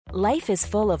Life is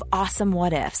full of awesome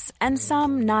what-ifs, and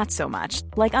some not so much,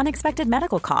 like unexpected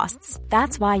medical costs.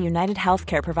 That's why United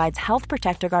Healthcare provides Health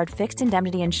Protector Guard fixed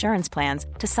indemnity insurance plans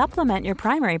to supplement your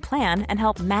primary plan and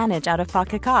help manage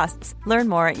out-of-pocket costs. Learn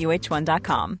more at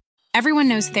uh1.com. Everyone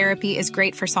knows therapy is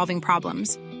great for solving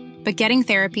problems, but getting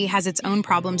therapy has its own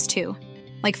problems too,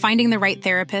 like finding the right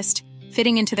therapist,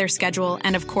 fitting into their schedule,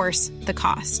 and of course, the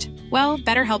cost. Well,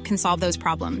 BetterHelp can solve those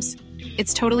problems.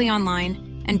 It's totally online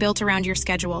and built around your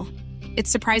schedule.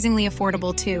 It's surprisingly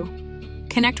affordable, too.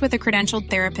 Connect with a credentialed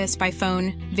therapist by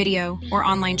phone, video, or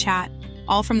online chat,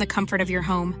 all from the comfort of your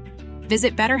home.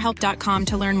 Visit BetterHelp.com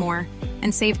to learn more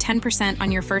and save 10%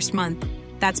 on your first month.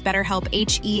 That's BetterHelp,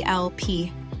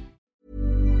 H-E-L-P.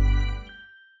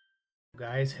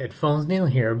 Guys, Headphones Neil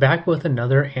here, back with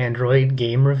another Android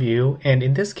game review, and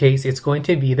in this case, it's going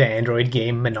to be the Android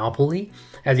game Monopoly,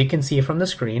 as you can see from the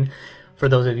screen. For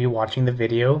those of you watching the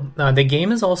video, the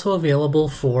game is also available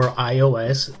for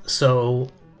iOS, so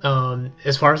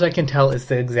as far as I can tell, it's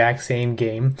the exact same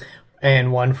game,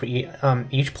 and one for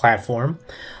each platform.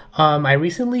 I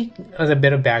recently, as a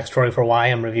bit of backstory for why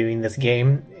I'm reviewing this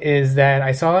game, is that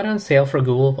I saw it on sale for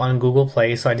on Google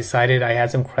Play, so I decided I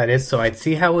had some credits, so I'd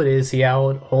see how it is, see how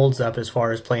it holds up as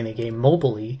far as playing the game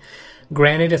mobilely.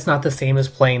 Granted, it's not the same as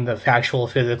playing the actual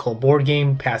physical board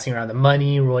game, passing around the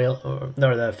money, or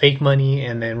the fake money,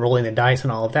 and then rolling the dice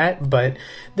and all of that, but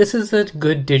this is a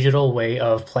good digital way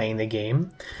of playing the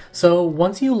game. So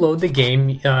once you load the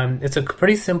game, it's a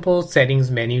pretty simple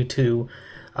settings menu to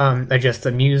adjust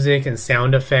the music and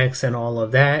sound effects and all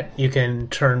of that. You can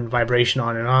turn vibration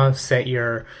on and off, set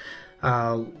your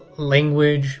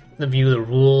language, view the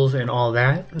rules and all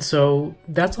that. So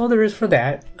that's all there is for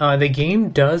that. The game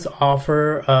does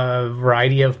offer a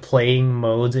variety of playing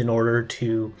modes in order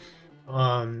to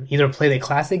either play the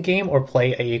classic game or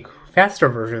play a faster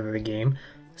version of the game.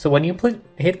 So when you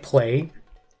hit play,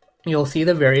 you'll see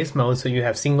the various modes. So you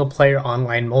have single player,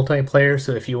 online, multiplayer.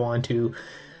 So if you want to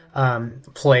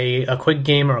play a quick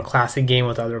game or a classic game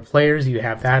with other players, you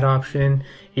have that option.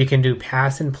 You can do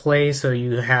pass and play. So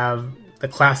you have the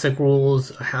classic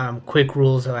rules, quick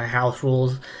rules, house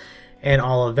rules, and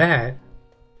all of that.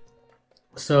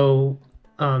 So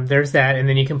there's that, and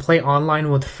then you can play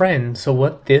online with friends. So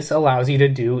what this allows you to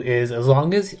do is, as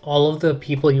long as all of the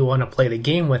people you want to play the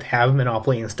game with have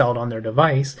Monopoly installed on their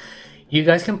device, you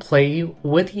guys can play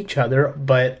with each other,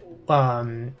 but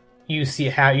you see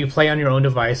how you play on your own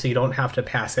device, so you don't have to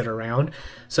pass it around.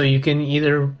 So you can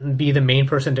either be the main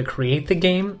person to create the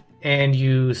game, and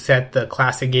you set the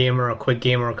classic game or a quick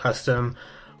game or custom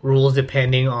rules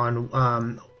depending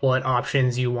on what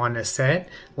options you want to set.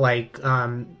 Like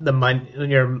the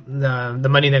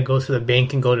money that goes to the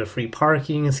bank can go to free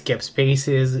parking, skip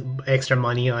spaces, extra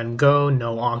money on go,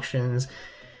 no auctions,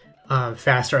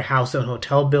 faster house and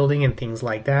hotel building, and things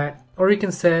like that. Or you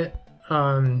can set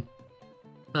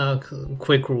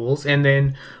quick rules, and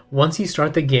then once you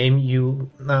start the game, you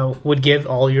would give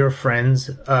all your friends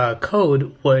a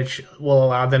code which will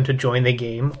allow them to join the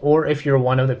game, or if you're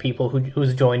one of the people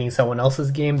who's joining someone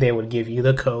else's game, they would give you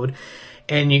the code,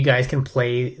 and you guys can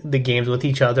play the games with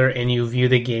each other, and you view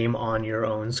the game on your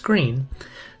own screen.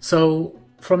 So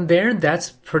from there, that's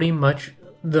pretty much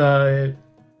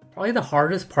probably the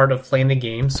hardest part of playing the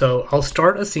game. So I'll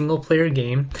start a single player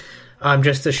game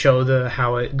just to show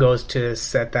how it goes to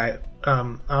set that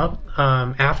up.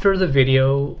 After the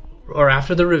video, or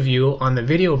after the review on the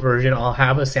video version, I'll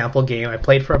have a sample game. I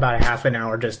played for about a half an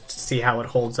hour just to see how it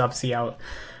holds up, see how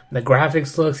the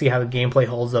graphics look, see how the gameplay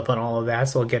holds up and all of that.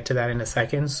 So we'll get to that in a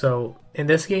second. So in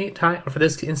this for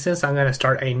this instance, I'm going to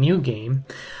start a new game.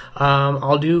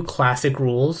 I'll do classic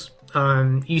rules.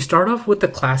 You start off with the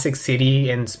classic city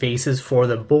and spaces for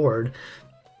the board.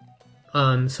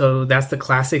 So that's the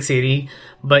classic city,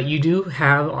 but you do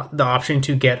have the option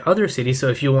to get other cities. So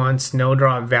if you want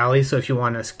Snowdrop Valley, so if you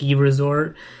want a ski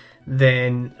resort,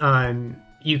 then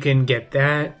you can get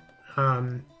that.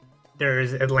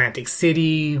 There's Atlantic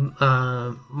City,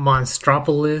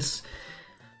 Monstropolis.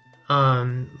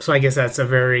 So I guess that's a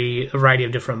variety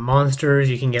of different monsters.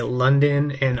 You can get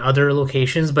London and other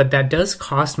locations, but that does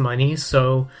cost money.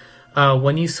 So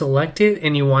when you select it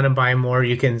and you want to buy more,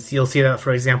 you'll see that,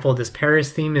 for example, this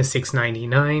Paris theme is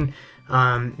 $6.99.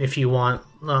 If you want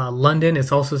London,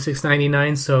 it's also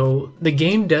 $6.99. So the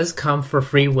game does come for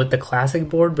free with the classic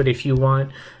board, but if you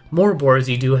want more boards,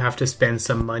 you do have to spend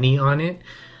some money on it.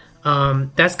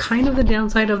 That's kind of the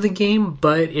downside of the game,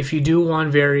 but if you do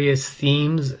want various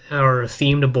themes or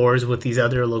themed boards with these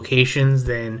other locations,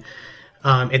 then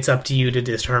it's up to you to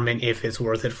determine if it's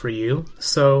worth it for you.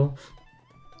 So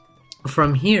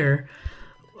from here,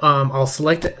 I'll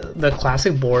select the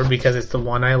classic board because it's the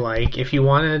one I like. If you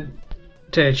wanted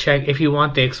to check, if you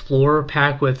want the Explorer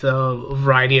pack with a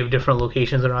variety of different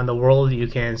locations around the world, you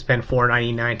can spend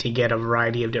 $4.99 to get a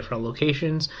variety of different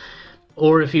locations.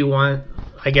 Or if you want,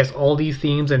 I guess, all these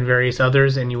themes and various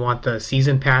others, and you want the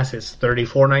season pass, it's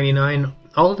 $34.99.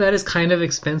 All of that is kind of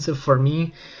expensive for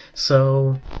me,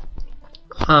 so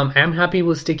I'm happy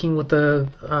with sticking with the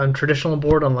traditional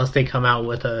board unless they come out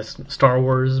with a Star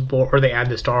Wars board, or they add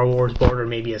the Star Wars board, or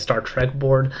maybe a Star Trek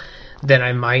board. Then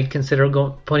I might consider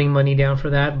putting money down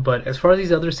for that. But as far as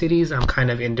these other cities, I'm kind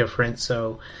of indifferent.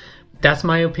 So that's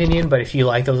my opinion. But if you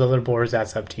like those other boards,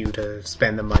 that's up to you to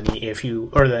spend the money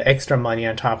or the extra money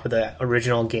on top of the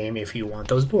original game if you want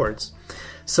those boards.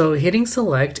 So hitting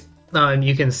select.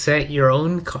 You can set your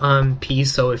own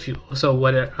piece. So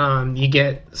you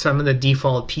get some of the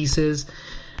default pieces,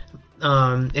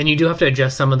 and you do have to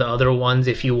adjust some of the other ones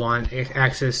if you want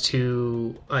access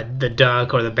to the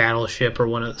duck or the battleship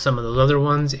or some of those other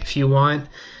ones. If you want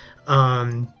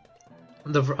a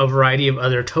variety of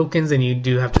other tokens, then you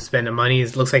do have to spend the money.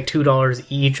 It looks like $2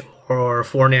 each or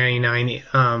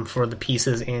 $4.99 for the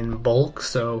pieces in bulk.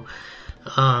 So.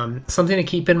 Something to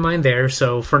keep in mind there.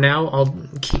 So for now,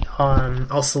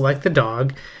 I'll select the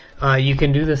dog. You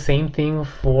can do the same thing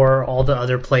for all the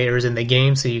other players in the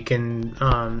game, so you can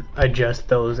adjust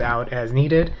those out as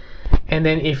needed. And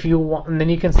then if you want, and then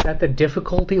you can set the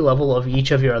difficulty level of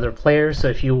each of your other players. So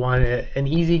if you want an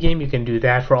easy game, you can do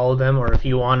that for all of them. Or if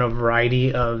you want a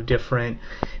variety of different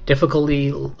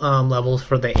difficulty levels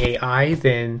for the AI,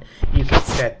 then you can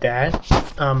set that.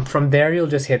 From there, you'll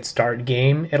just hit Start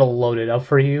Game. It'll load it up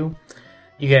for you.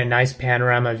 You get a nice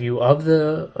panorama view of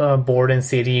the board and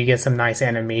city. You get some nice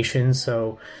animations.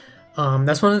 So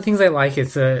that's one of the things I like.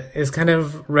 It's kind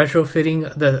of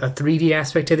retrofitting a 3D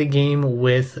aspect of the game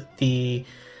with the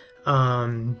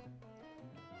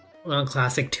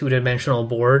classic two-dimensional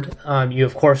board. You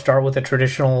of course start with a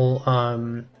traditional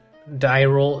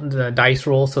dice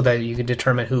roll, so that you can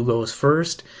determine who goes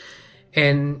first.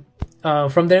 And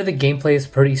from there, the gameplay is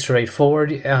pretty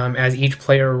straightforward. As each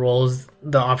player rolls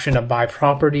the option to buy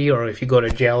property, or if you go to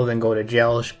jail, then go to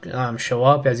jail, show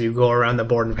up. As you go around the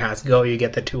board and pass go, you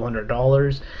get the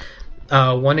 $200.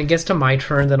 When it gets to my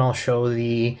turn, then I'll show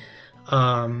the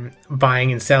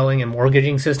buying and selling and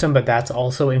mortgaging system, but that's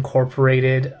also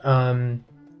incorporated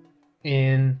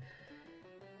in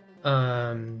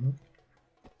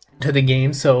to the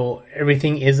game, so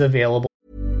everything is available.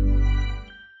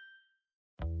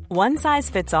 One size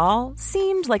fits all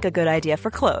seemed like a good idea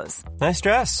for clothes. Nice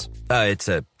dress. It's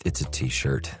a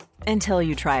t-shirt. Until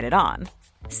you tried it on.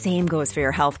 Same goes for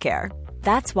your healthcare.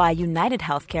 That's why United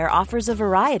Healthcare offers a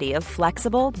variety of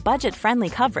flexible, budget-friendly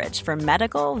coverage for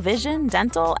medical, vision,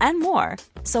 dental, and more.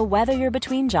 So whether you're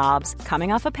between jobs,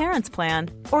 coming off a parent's plan,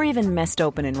 or even missed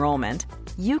open enrollment,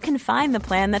 you can find the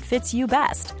plan that fits you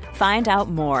best. Find out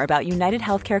more about United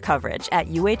Healthcare coverage at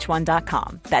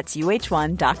uh1.com. That's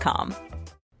uh1.com.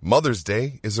 Mother's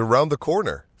Day is around the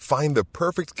corner. Find the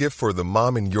perfect gift for the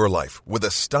mom in your life with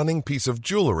a stunning piece of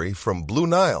jewelry from Blue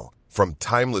Nile. From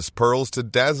timeless pearls to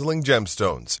dazzling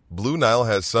gemstones, Blue Nile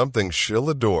has something she'll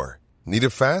adore. Need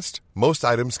it fast? Most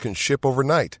items can ship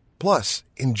overnight. Plus,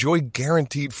 enjoy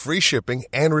guaranteed free shipping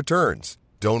and returns.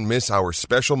 Don't miss our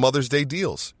special Mother's Day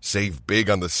deals. Save big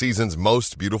on the season's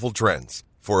most beautiful trends.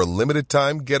 For a limited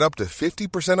time, get up to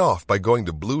 50% off by going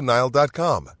to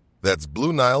BlueNile.com. That's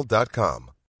BlueNile.com.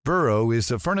 Burrow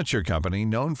is a furniture company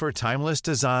known for timeless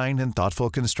design and thoughtful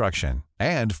construction,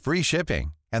 and free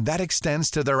shipping, and that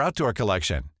extends to their outdoor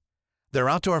collection. Their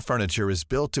outdoor furniture is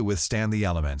built to withstand the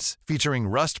elements, featuring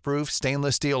rust-proof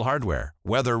stainless steel hardware,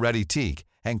 weather-ready teak,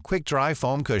 and quick-dry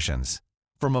foam cushions.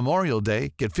 For Memorial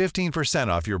Day, get 15%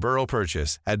 off your Burrow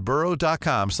purchase at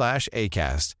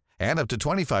burrow.com/ACAST, and up to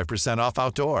 25% off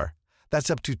outdoor.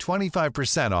 That's up to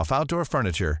 25% off outdoor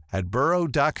furniture at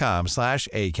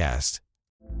burrow.com/ACAST.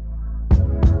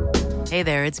 Hey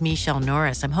there, it's Michelle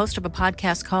Norris. I'm host of a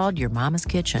podcast called Your Mama's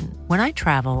Kitchen. When I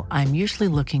travel, I'm usually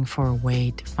looking for a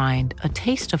way to find a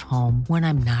taste of home when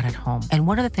I'm not at home. And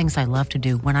one of the things I love to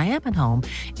do when I am at home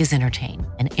is entertain.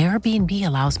 And Airbnb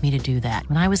allows me to do that.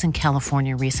 When I was in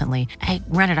California recently, I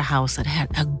rented a house that had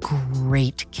a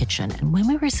great kitchen. And when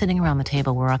we were sitting around the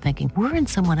table, we're all thinking, we're in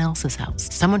someone else's house.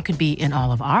 Someone could be in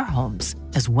all of our homes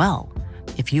as well.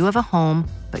 If you have a home,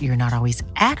 but you're not always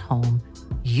at home,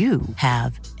 you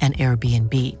have an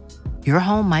Airbnb. Your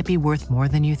home might be worth more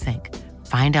than you think.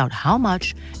 Find out how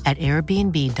much at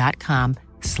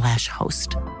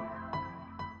airbnb.com/host.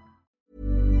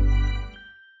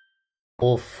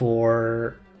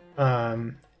 For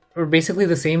are basically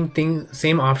the same thing,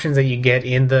 same options that you get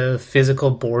in the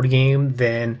physical board game,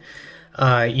 then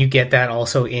you get that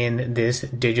also in this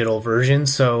digital version.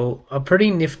 So a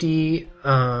pretty nifty,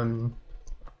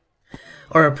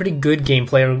 or a pretty good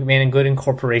gameplay, and a good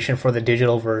incorporation for the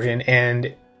digital version.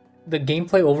 And the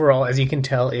gameplay overall, as you can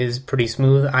tell, is pretty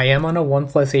smooth. I am on a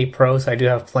OnePlus 8 Pro, so I do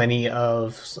have plenty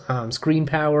of screen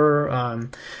power,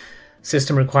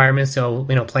 system requirements, so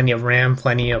plenty of RAM,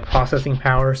 plenty of processing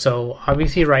power. So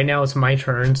obviously right now it's my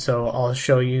turn, so I'll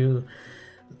show you.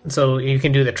 So you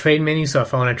can do the trade menu. So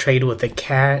if I want to trade with the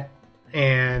cat,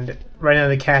 and right now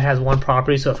the cat has one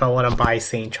property, so if I want to buy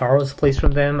St. Charles Place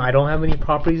from them, I don't have any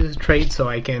properties to trade, so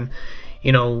I can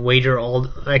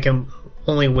I can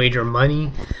only wager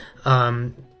money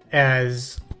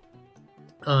as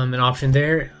an option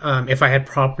there. If I had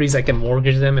properties, I can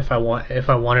mortgage them if I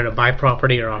wanted to buy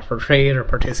property or offer trade or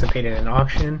participate in an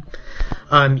auction.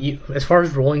 As far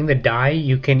as rolling the die,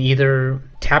 you can either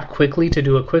tap quickly to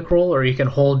do a quick roll, or you can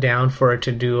hold down for it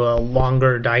to do a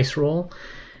longer dice roll.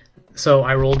 So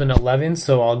I rolled an 11,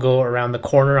 so I'll go around the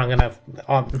corner. I'm gonna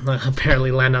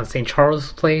apparently land on St.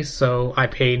 Charles Place, so I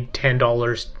paid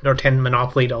 $10 or 10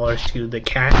 Monopoly dollars to the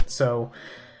cat. So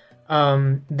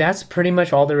that's pretty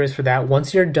much all there is for that.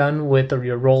 Once you're done with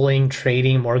your rolling,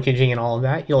 trading, mortgaging, and all of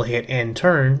that, you'll hit end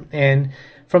turn, and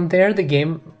from there the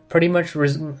game pretty much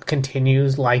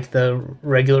continues like the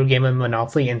regular game of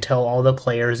Monopoly until all the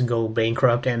players go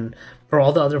bankrupt, or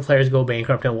all the other players go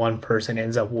bankrupt and one person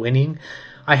ends up winning.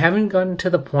 I haven't gotten to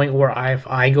the point where if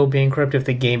I go bankrupt, if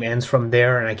the game ends from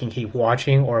there and I can keep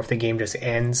watching, or if the game just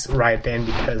ends right then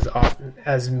because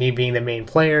as me being the main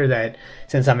player, that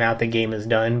since I'm out, the game is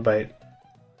done.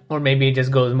 Or maybe it just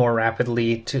goes more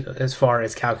rapidly as far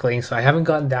as calculating. So I haven't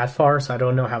gotten that far, so I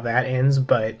don't know how that ends,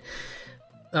 but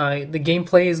the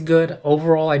gameplay is good.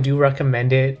 Overall, I do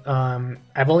recommend it.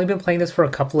 I've only been playing this for a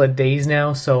couple of days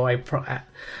now, so I'd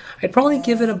probably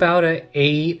give it about an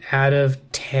 8 out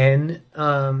of 10.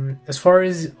 As far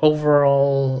as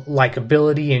overall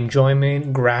likability,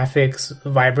 enjoyment, graphics,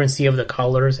 vibrancy of the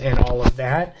colors, and all of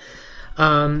that.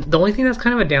 The only thing that's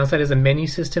kind of a downside is the menu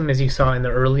system, as you saw in the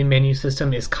early menu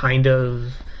system, is kind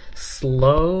of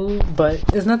slow, but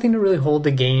there's nothing to really hold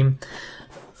against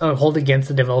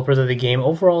the developers of the game.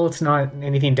 Overall, it's not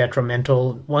anything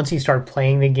detrimental. Once you start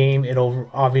playing the game, it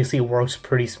obviously works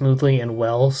pretty smoothly and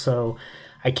well, so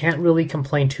I can't really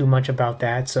complain too much about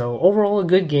that. So overall, a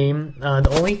good game. The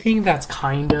only thing that's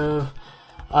kind of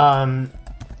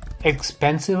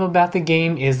expensive about the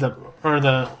game is the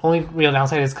only real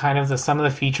downside is kind of some of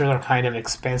the features are kind of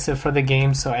expensive for the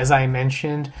game. So as I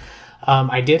mentioned,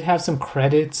 I did have some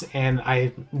credits and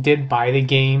I did buy the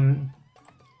game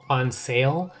on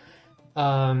sale.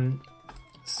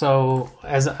 So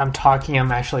as I'm talking,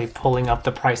 I'm actually pulling up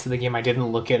the price of the game. I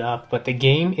didn't look it up, but the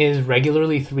game is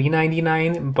regularly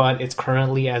 $3.99, but it's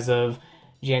currently, as of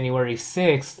January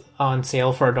 6th, on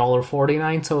sale for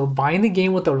 $1.49. So buying the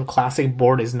game with the classic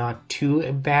board is not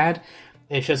too bad.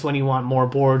 It's just when you want more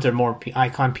boards or more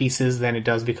icon pieces, then it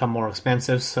does become more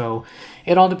expensive. So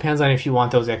it all depends on if you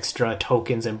want those extra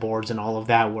tokens and boards and all of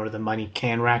that, where the money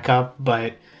can rack up.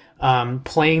 But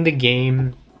playing the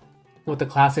game with the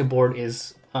classic board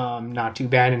is not too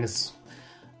bad, and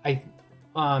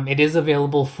it is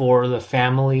available for the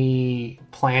family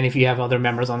plan if you have other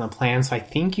members on the plan. So I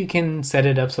think you can set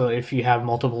it up so if you have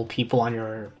multiple people on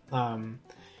your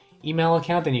email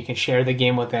account, then you can share the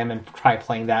game with them and try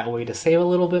playing that way to save a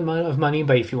little bit of money.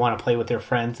 But if you want to play with your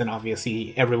friends, then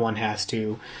obviously everyone has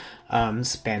to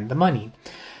spend the money.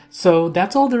 So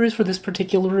that's all there is for this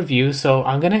particular review. So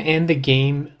I'm going to end the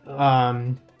game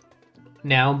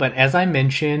now, but as I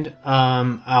mentioned,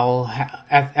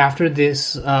 after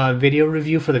this video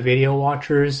review for the video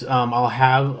watchers, I'll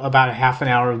have about a half an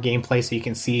hour of gameplay so you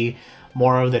can see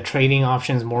more of the trading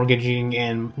options, mortgaging,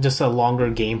 and just a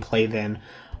longer gameplay than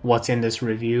what's in this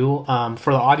review.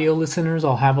 For the audio listeners,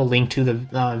 I'll have a link to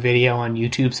the video on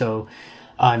YouTube, so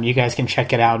you guys can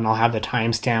check it out, and I'll have the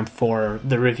timestamp for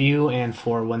the review and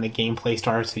for when the gameplay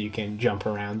starts, so you can jump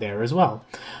around there as well.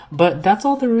 But that's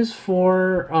all there is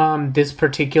for this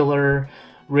particular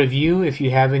review. If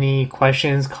you have any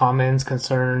questions, comments,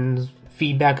 concerns,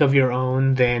 feedback of your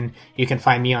own, then you can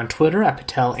find me on Twitter at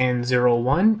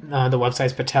PatelN01. The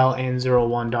website's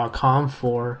PatelN01.com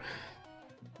for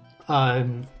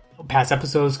past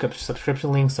episodes,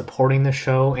 subscription links, supporting the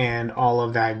show, and all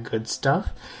of that good stuff.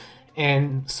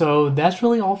 And so that's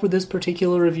really all for this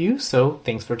particular review. So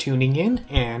thanks for tuning in,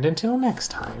 and until next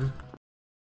time.